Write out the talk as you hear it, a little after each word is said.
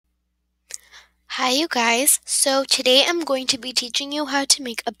Hi you guys, so today I'm going to be teaching you how to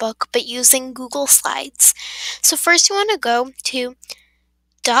make a book but using Google Slides. So first you want to go to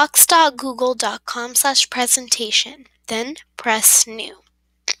docs.google.com/presentation, then press new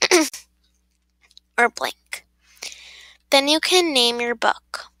or blank. Then you can name your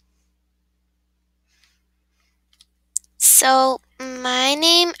book. So my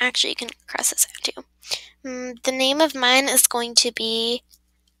name, actually you can cross this out too. The name of mine is going to be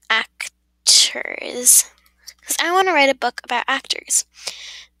Actors, because I want to write a book about actors.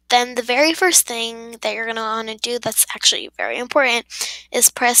 Then the very first thing that you're going to want to do that's actually very important is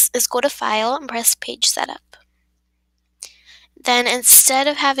go to File and press Page Setup. Then instead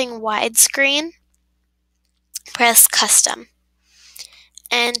of having widescreen, press Custom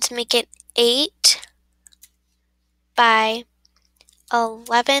and make it 8 by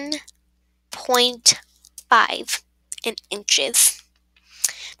 11.5 in inches.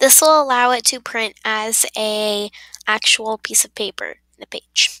 This will allow it to print as a actual piece of paper in the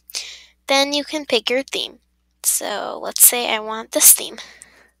page. Then you can pick your theme. So let's say I want this theme.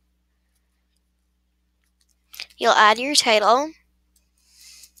 You'll add your title.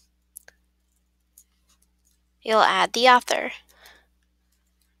 You'll add the author.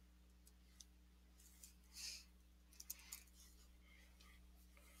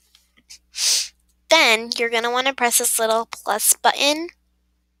 Then you're going to want to press this little plus button.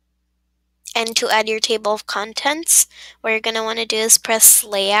 And to add your table of contents, what you're going to want to do is press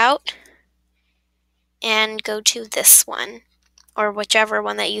Layout and go to this one, or whichever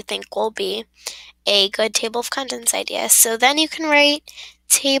one that you think will be a good table of contents idea. So then you can write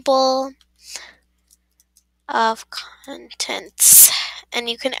Table of Contents, and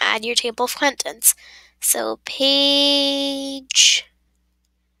you can add your table of contents. So page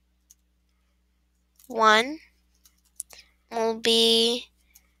 1 will be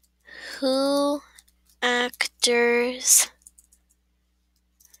who actors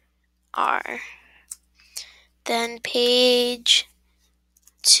are. Then page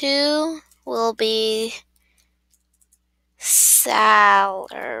 2 will be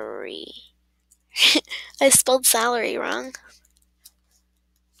salary. I spelled salary wrong.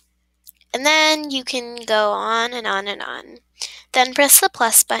 And then you can go on and on and on. Then press the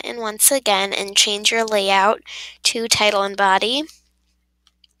plus button once again and change your layout to title and body.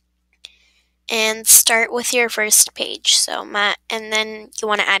 And start with your first page. And then you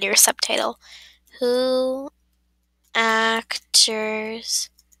want to add your subtitle. Who actors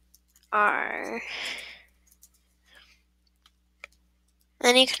are.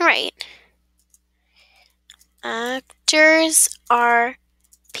 Then you can write. Actors are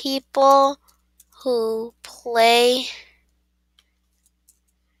people who play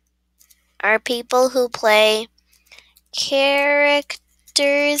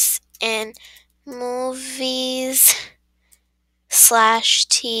characters in movies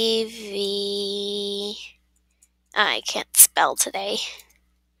 / TV. I can't spell today.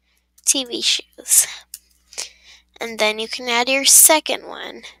 TV shows. And then you can add your second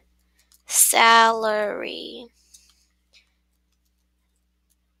one. Salary.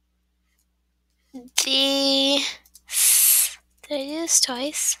 Did I do this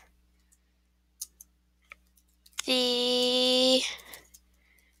twice? The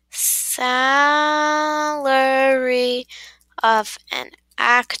salary of an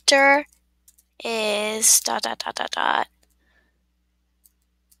actor is ...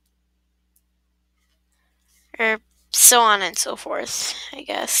 or so on and so forth, I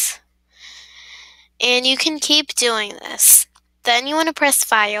guess. And you can keep doing this. Then you want to press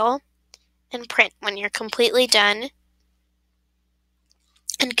File and Print when you're completely done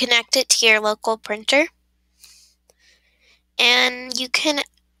and connect it to your local printer. And you can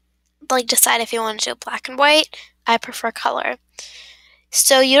decide if you want to do black and white. I prefer color.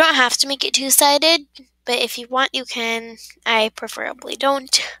 So you don't have to make it two-sided, but if you want, you can. I preferably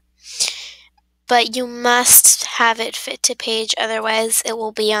don't. But you must have it fit to page, otherwise it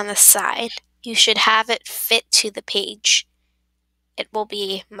will be on the side. You should have it fit to the page. It will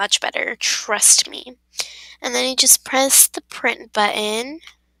be much better, trust me. And then you just press the print button,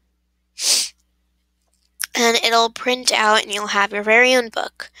 and it'll print out and you'll have your very own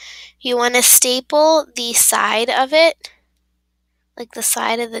book. You want to staple the side of it, like the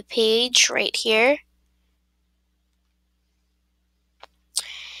side of the page right here,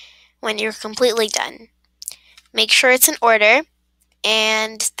 when you're completely done. Make sure it's in order,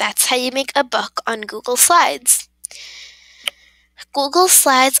 and that's how you make a book on Google Slides. Google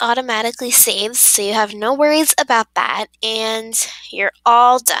Slides automatically saves, so you have no worries about that, and you're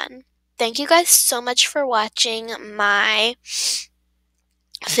all done. Thank you guys so much for watching my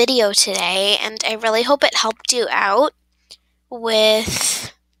video today, and I really hope it helped you out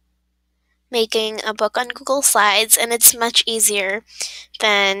with making a book on Google Slides, and it's much easier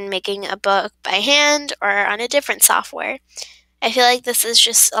than making a book by hand or on a different software. I feel like this is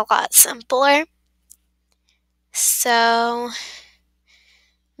just a lot simpler. So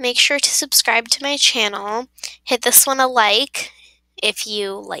make sure to subscribe to my channel. Hit this one a like if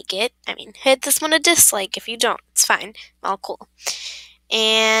you like it. I mean, hit this one a dislike if you don't. It's fine. All cool.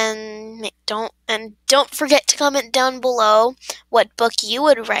 And don't forget to comment down below what book you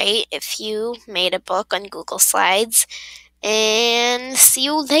would write if you made a book on Google Slides. And see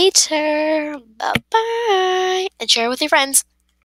you later. Bye-bye. And share with your friends.